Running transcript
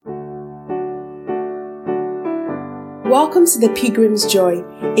Welcome to The Pilgrim's Joy,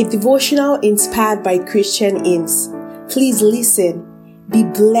 a devotional inspired by Christian hymns. Please listen, be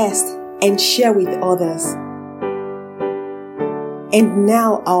blessed, and share with others. And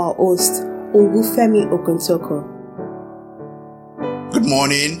now our host, Owufemi Oguntoko. Good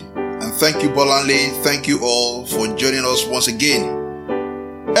morning, and thank you, Bolanle. Thank you all for joining us once again.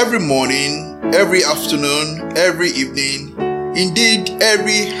 Every morning, every afternoon, every evening, indeed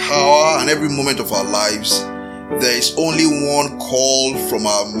every hour and every moment of our lives, there is only one call from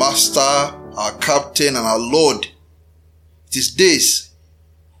our Master, our Captain, and our Lord. It is this: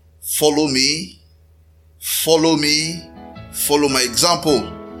 follow me, follow me, follow my example.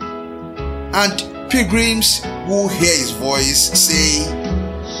 And pilgrims who hear his voice say,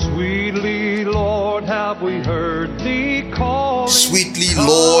 Sweetly, Lord, have we heard thee calling. Sweetly,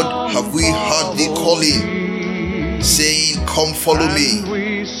 Lord, have we heard thee calling, saying, come follow me.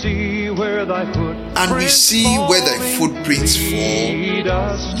 And we see where thy footprints fall,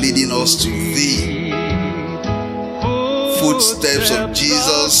 leading us to thee. Footsteps of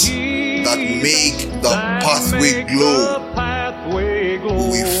Jesus that make the pathway glow.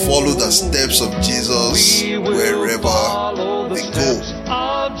 We follow the steps of Jesus wherever they go.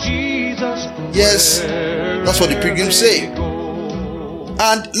 Yes, that's what the pilgrims say.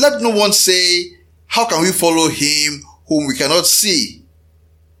 And let no one say, how can we follow him whom we cannot see?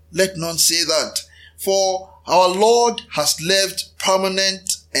 Let none say that. For our Lord has left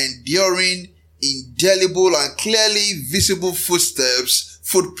permanent, enduring, indelible, and clearly visible footprints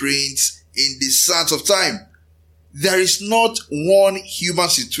in the sands of time. There is not one human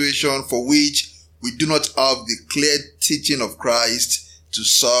situation for which we do not have the clear teaching of Christ to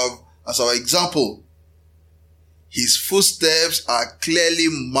serve as our example. His footsteps are clearly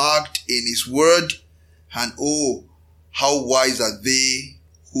marked in his word, and oh, how wise are they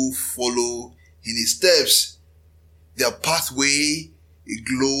who follow in his steps. Their pathway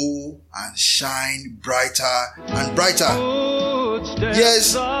glow and shine brighter and brighter.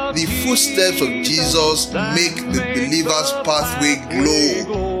 Yes, the footsteps of Jesus make the believer's pathway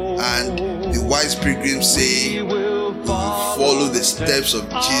glow, and the wise pilgrims say, we will follow the steps of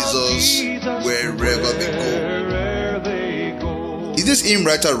Jesus wherever they go. Is this hymn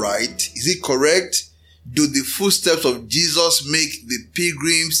writer right? Is it correct? Do the footsteps of Jesus make the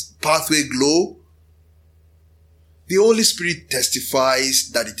pilgrim's pathway glow? The Holy Spirit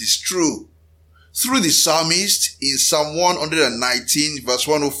testifies that it is true. Through the psalmist in Psalm 119 verse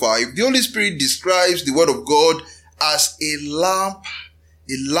 105, the Holy Spirit describes the word of God as a lamp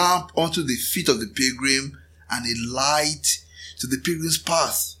unto the feet of the pilgrim and a light to the pilgrim's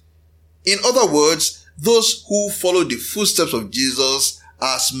path. In other words, those who follow the footsteps of Jesus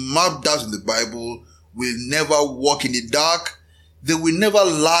as mapped out in the Bible will never walk in the dark. They will never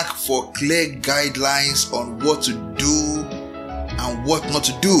lack for clear guidelines on what to do and what not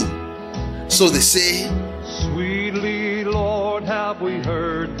to do. So they say, Sweetly, Lord, have we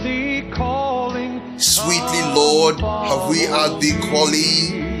heard thee calling. Sweetly, Lord, have we heard thee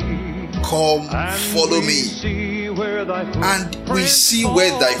calling. Come, follow me. And we see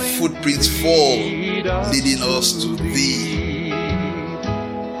where thy footprints fall, leading us to thee.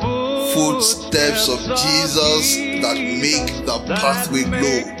 Footsteps of Jesus that make the pathway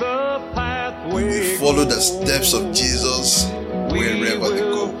glow. We will follow the steps of Jesus wherever they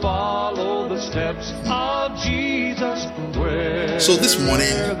go. So this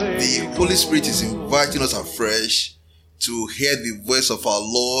morning, the Holy Spirit is inviting us afresh to hear the voice of our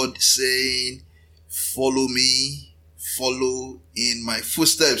Lord saying, follow me, follow in my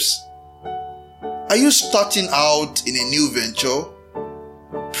footsteps. Are you starting out in a new venture?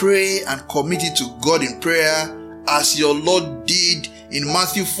 Pray and commit it to God in prayer as your Lord did in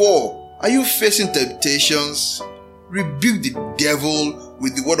Matthew 4. Are you facing temptations? Rebuke the devil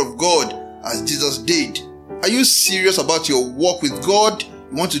with the word of God as Jesus did. Are you serious about your walk with God?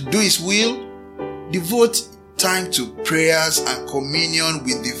 You want to do his will? Devote time to prayers and communion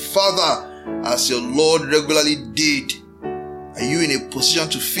with the Father as your Lord regularly did. Are you in a position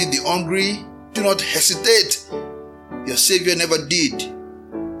to feed the hungry? Do not hesitate. Your Savior never did.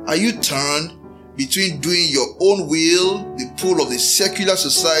 Are you turned between doing your own will, the pull of the secular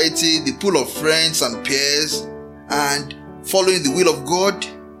society, the pull of friends and peers, and following the will of God?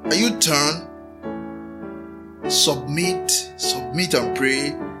 Are you turned? Submit and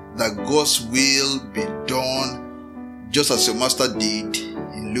pray that God's will be done just as your master did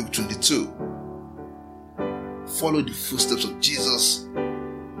in Luke 22. Follow the footsteps of Jesus.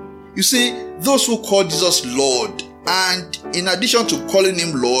 You see, those who call Jesus Lord, and in addition to calling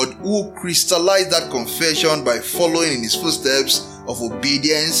him Lord, who crystallize that confession by following in his footsteps of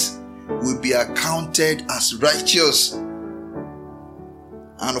obedience, will be accounted as righteous.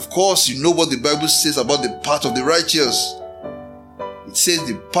 And of course, you know what the Bible says about the path of the righteous. It says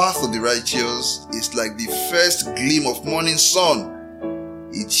the path of the righteous is like the first gleam of morning sun.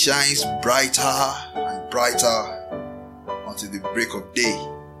 It shines brighter and brighter until the break of day.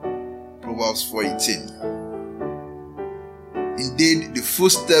 Proverbs 4:18. Indeed, the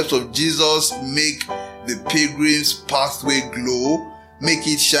footsteps of Jesus make the pilgrim's pathway glow, make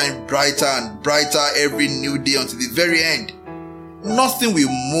it shine brighter and brighter every new day until the very end. Nothing will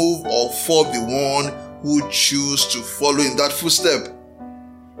move or fall the one who chooses to follow in that footstep.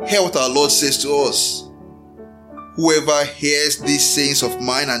 Hear what our Lord says to us. Whoever hears these sayings of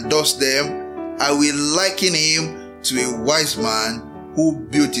mine and does them, I will liken him to a wise man who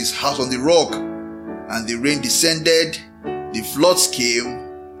built his house on the rock. And the rain descended, the floods came,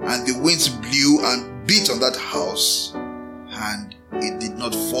 and the winds blew and beat on that house, and it did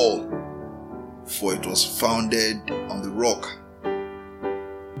not fall, for it was founded on the rock.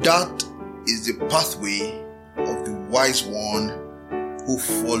 That is the pathway of the wise one who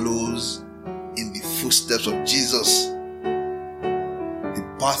follows in the footsteps of Jesus. The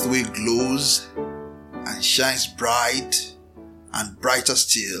pathway glows and shines bright and brighter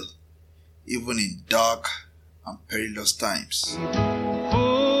still, even in dark and perilous times.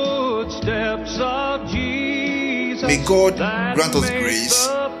 Footsteps of Jesus. May God grant us grace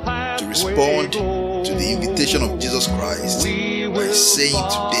to respond to the invitation of Jesus Christ by saying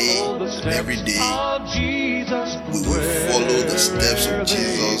today and every day, we will follow the steps of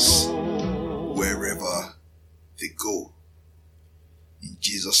Jesus wherever they go. In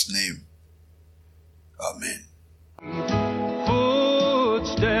Jesus' name, Amen.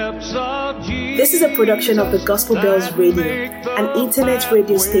 This is a production of the Gospel Bells Radio, an internet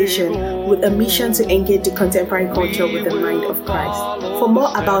radio station with a mission to engage the contemporary culture with the mind of Christ. For more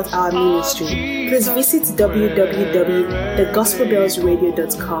about our ministry, please visit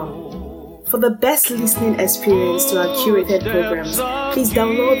www.thegospelbellsradio.com. For the best listening experience to our curated programs, please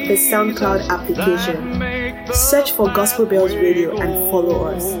download the SoundCloud application. Search for Gospel Bells Radio and follow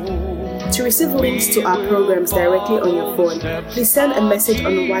us. To receive links to our programs directly on your phone, please send a message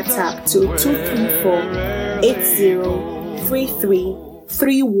on WhatsApp to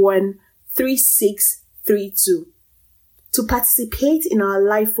 234-8033-313632. To participate in our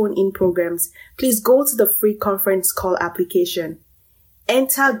live phone-in programs, please go to the free conference call application.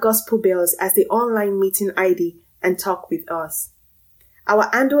 Enter Gospel Bells as the online meeting ID and talk with us. Our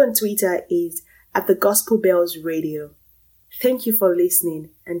handle on Twitter is @the Gospel Bells Radio. Thank you for listening,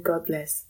 and God bless.